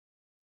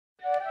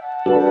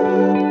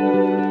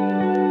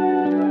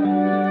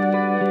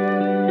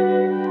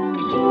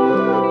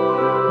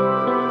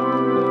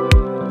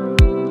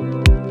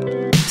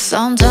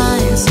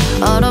Sometimes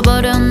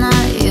알아버린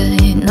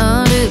나의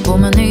너를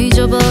보면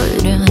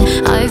잊어버린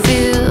I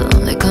feel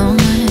like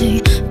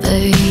coming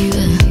baby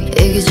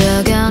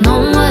이기적인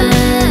no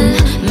way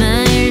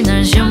매일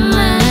날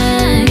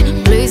시험해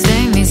Please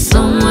take me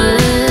somewhere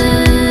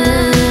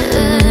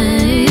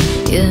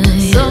yeah.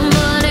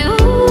 Somebody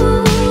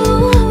ooh,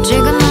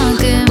 지금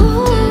느낌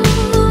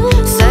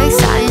So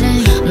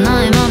exciting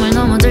나의 맘을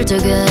너무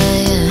들뜨게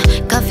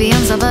yeah. 커피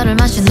한 사발을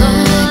마신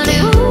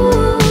느낌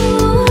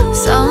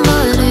Somebody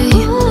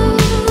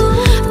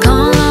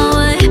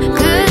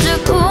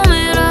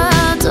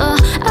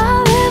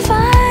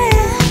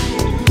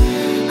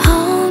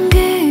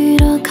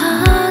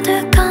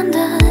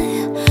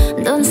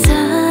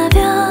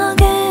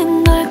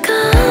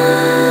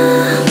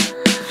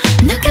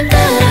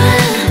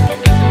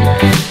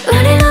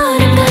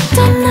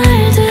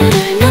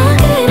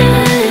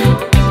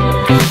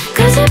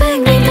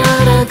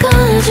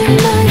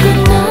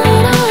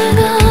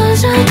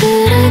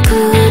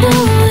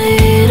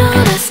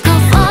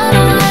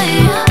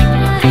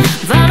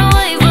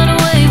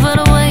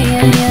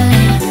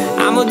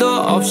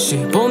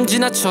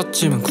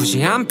지나쳤지만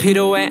굳이 안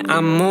필요해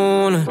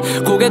안무는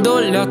고개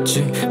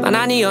돌렸지만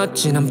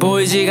아니었지 난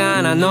보이지가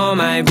않아 너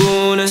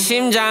말고는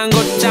심장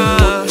곧장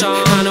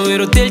하늘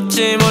위로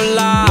뛸지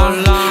몰라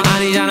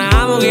아니잖아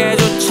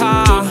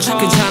아무개조차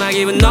괜찮아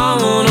기분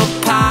너무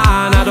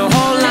높아 나도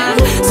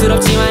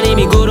혼란스럽지만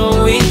이미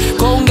구름 위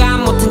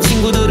공감 못한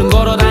친구들은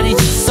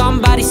걸어다니지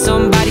Somebody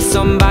somebody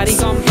somebody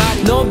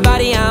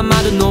Nobody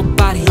아마도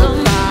nobody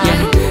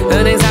yeah.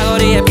 은행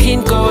사거리에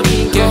핀 꽃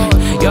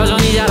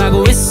여전히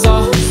잘하고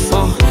있어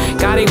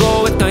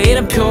가리고 있던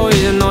이름표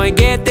이제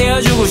너에게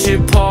떼어주고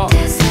싶어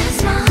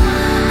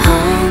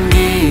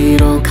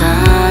공기로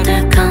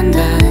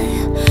가득한데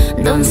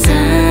넌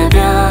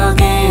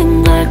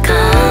새벽인 걸까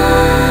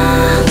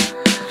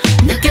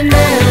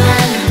느낌대로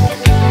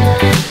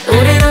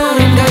우린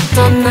오름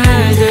같던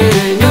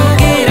날들을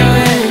녹이려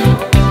해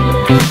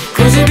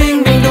굳이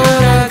빙빙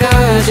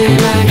돌아가지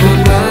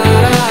말고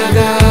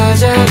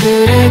날아가자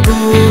그래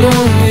구름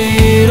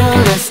위로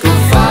Let's go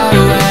far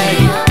away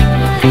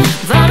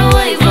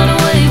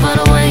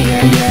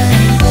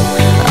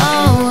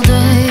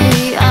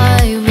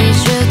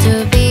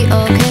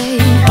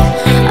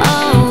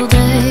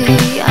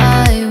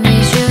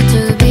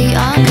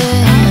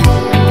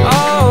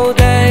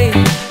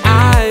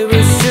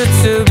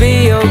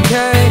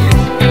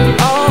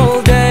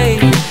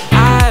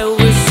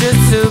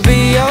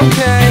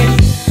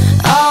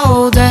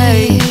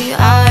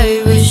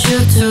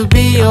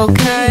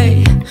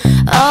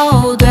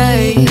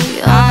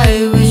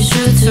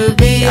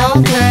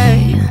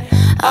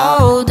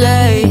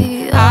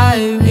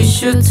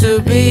to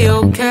be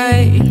okay.